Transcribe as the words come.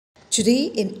Today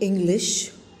in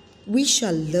English, we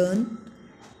shall learn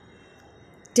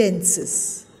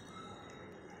tenses.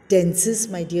 Tenses,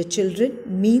 my dear children,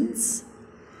 means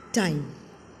time.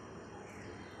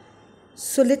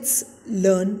 So let's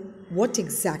learn what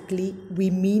exactly we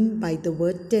mean by the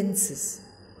word tenses.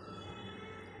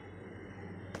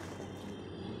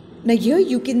 Now here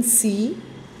you can see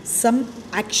some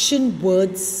action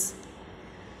words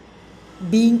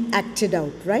being acted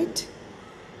out, right?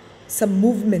 Some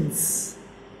movements.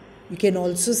 You can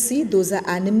also see those are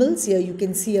animals. Here you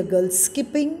can see a girl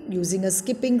skipping using a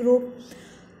skipping rope,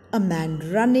 a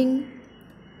man running,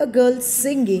 a girl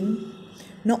singing.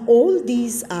 Now all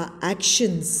these are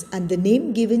actions, and the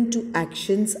name given to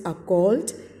actions are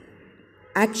called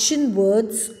action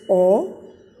words or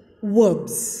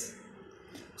verbs.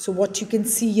 So what you can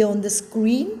see here on the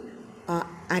screen are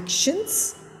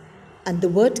actions, and the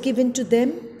word given to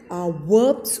them are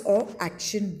verbs or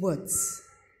action words.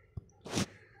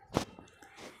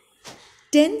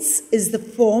 Tense is the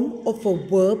form of a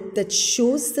verb that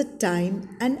shows the time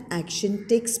an action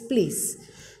takes place.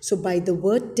 So by the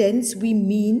word tense, we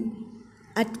mean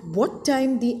at what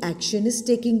time the action is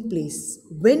taking place.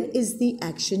 When is the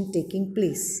action taking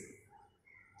place?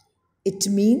 It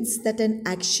means that an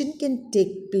action can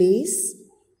take place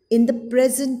in the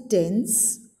present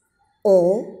tense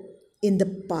or in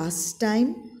the past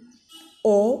time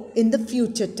or in the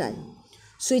future time.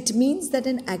 So it means that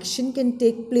an action can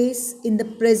take place in the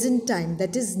present time,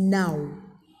 that is now,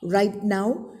 right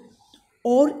now,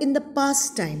 or in the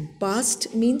past time.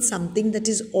 Past means something that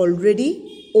is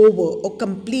already over or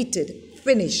completed,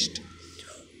 finished.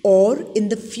 Or in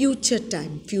the future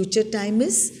time. Future time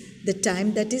is the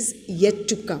time that is yet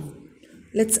to come.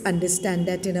 Let's understand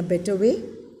that in a better way.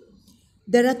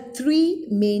 There are three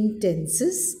main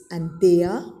tenses, and they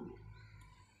are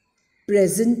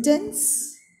present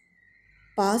tense,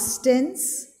 past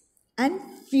tense and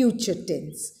future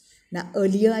tense. Now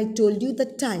earlier I told you the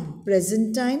time,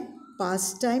 present time,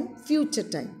 past time, future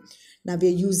time. Now we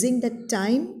are using the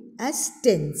time as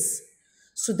tense.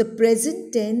 So the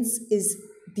present tense is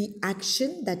the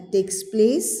action that takes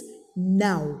place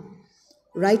now.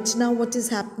 Right now what is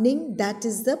happening, that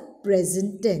is the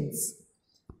present tense.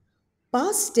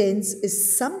 Past tense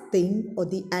is something or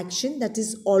the action that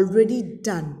is already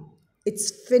done.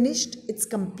 It's finished, it's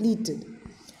completed.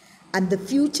 And the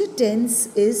future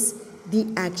tense is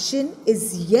the action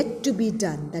is yet to be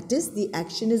done. That is, the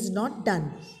action is not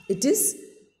done. It is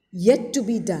yet to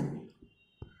be done.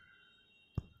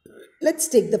 Let's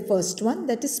take the first one,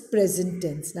 that is present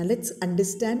tense. Now let's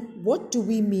understand what do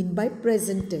we mean by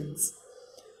present tense.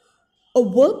 A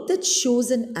verb that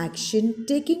shows an action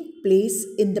taking place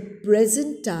in the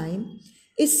present time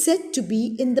is said to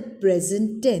be in the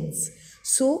present tense.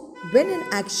 So, when an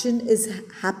action is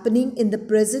happening in the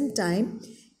present time,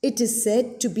 it is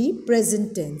said to be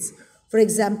present tense. For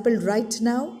example, right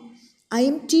now, I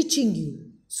am teaching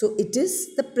you. So, it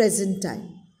is the present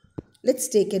time. Let's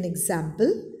take an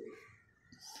example.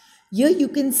 Here you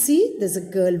can see there's a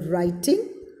girl writing,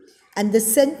 and the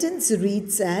sentence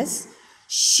reads as,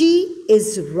 she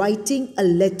is writing a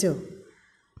letter.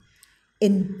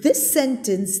 In this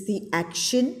sentence, the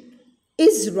action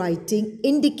is writing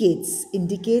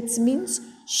indicates means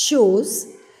shows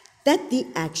that the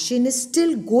action is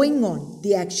still going on.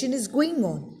 The action is going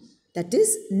on. That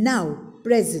is now,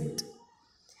 present.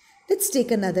 Let's take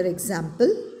another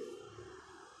example.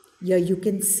 Here you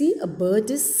can see a bird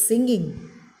is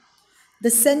singing. The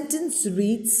sentence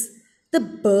reads, the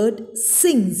bird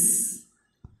sings.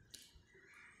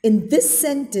 In this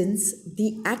sentence,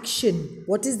 the action,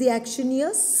 what is the action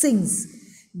here? Sings.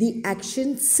 The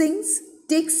action sings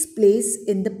takes place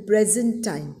in the present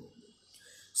time.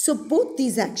 So both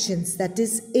these actions, that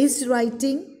is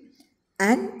writing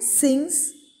and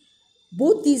sings,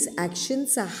 both these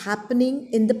actions are happening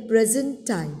in the present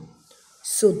time.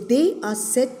 So they are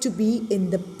said to be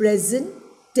in the present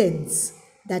tense.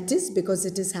 That is because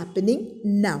it is happening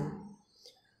now.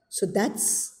 So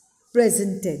that's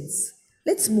present tense.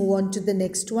 Let's move on to the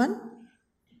next one.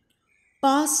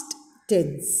 Past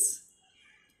tense.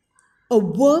 A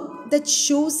verb that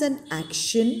shows an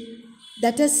action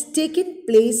that has taken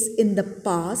place in the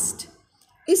past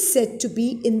is said to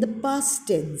be in the past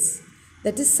tense.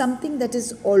 That is something that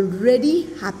has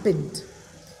already happened.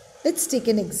 Let's take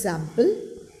an example.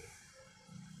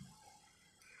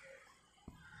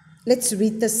 Let's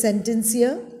read the sentence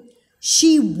here.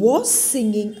 She was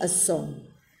singing a song.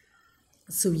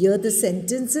 So here the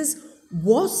sentence is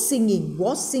was singing.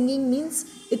 Was singing means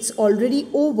it's already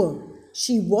over.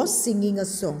 She was singing a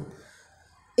song.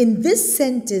 In this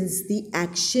sentence, the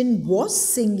action was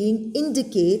singing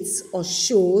indicates or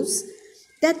shows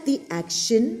that the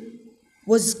action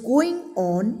was going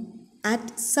on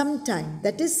at some time.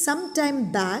 That is, some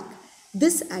time back,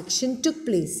 this action took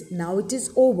place. Now it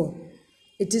is over.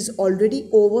 It is already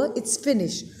over, it's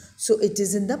finished. So it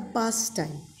is in the past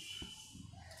time.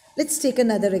 Let's take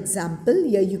another example.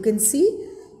 Here you can see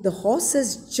the horse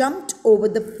has jumped over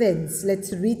the fence.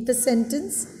 Let's read the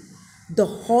sentence. The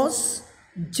horse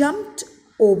jumped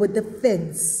over the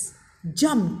fence.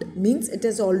 Jumped means it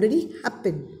has already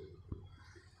happened.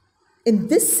 In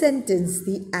this sentence,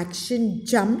 the action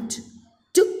jumped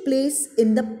took place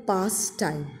in the past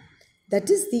time. That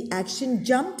is, the action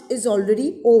jumped is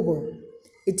already over.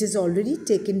 It is already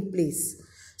taken place.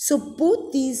 So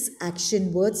both these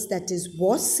action words, that is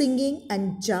was singing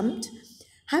and jumped,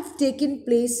 have taken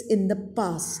place in the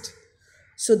past.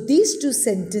 So these two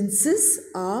sentences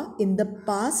are in the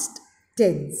past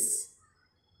tense.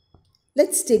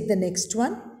 Let's take the next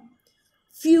one.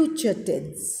 Future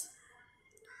tense.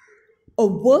 A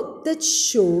verb that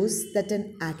shows that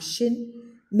an action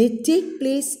may take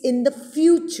place in the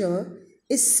future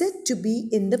is said to be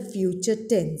in the future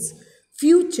tense.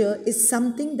 Future is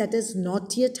something that has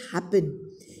not yet happened.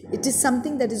 It is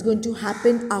something that is going to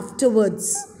happen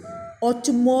afterwards or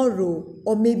tomorrow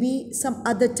or maybe some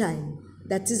other time.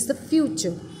 That is the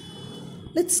future.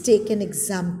 Let's take an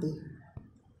example.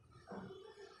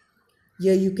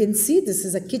 Here you can see this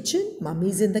is a kitchen. Mummy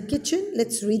is in the kitchen.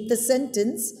 Let's read the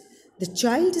sentence. The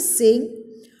child is saying,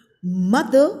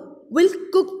 Mother will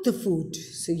cook the food.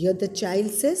 So here the child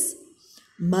says,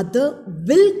 Mother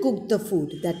will cook the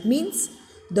food. That means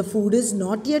the food is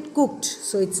not yet cooked.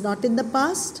 So it's not in the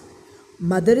past.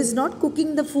 Mother is not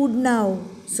cooking the food now.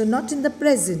 So not in the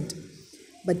present.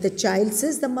 But the child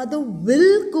says the mother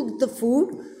will cook the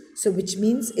food. So which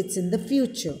means it's in the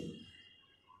future.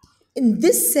 In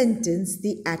this sentence,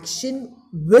 the action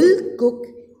will cook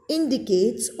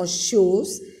indicates or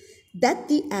shows that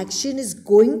the action is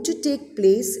going to take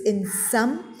place in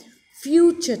some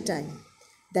future time.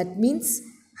 That means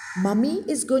Mummy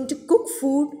is going to cook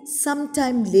food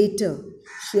sometime later.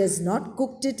 She has not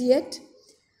cooked it yet.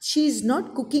 She is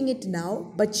not cooking it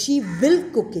now, but she will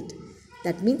cook it.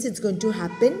 That means it's going to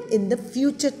happen in the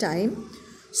future time.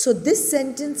 So this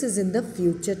sentence is in the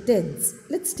future tense.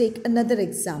 Let's take another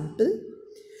example.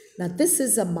 Now this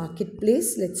is a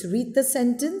marketplace. Let's read the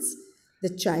sentence. The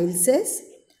child says,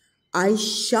 I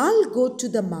shall go to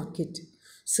the market.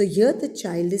 So here the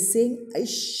child is saying, I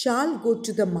shall go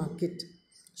to the market.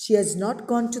 She has not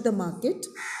gone to the market,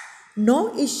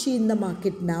 nor is she in the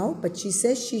market now, but she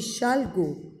says she shall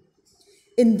go.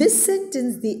 In this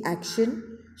sentence, the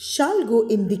action shall go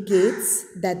indicates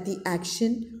that the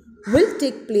action will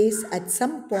take place at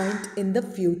some point in the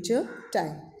future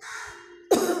time.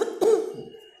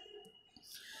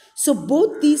 So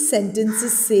both these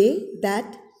sentences say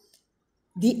that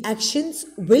the actions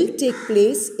will take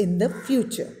place in the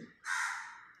future.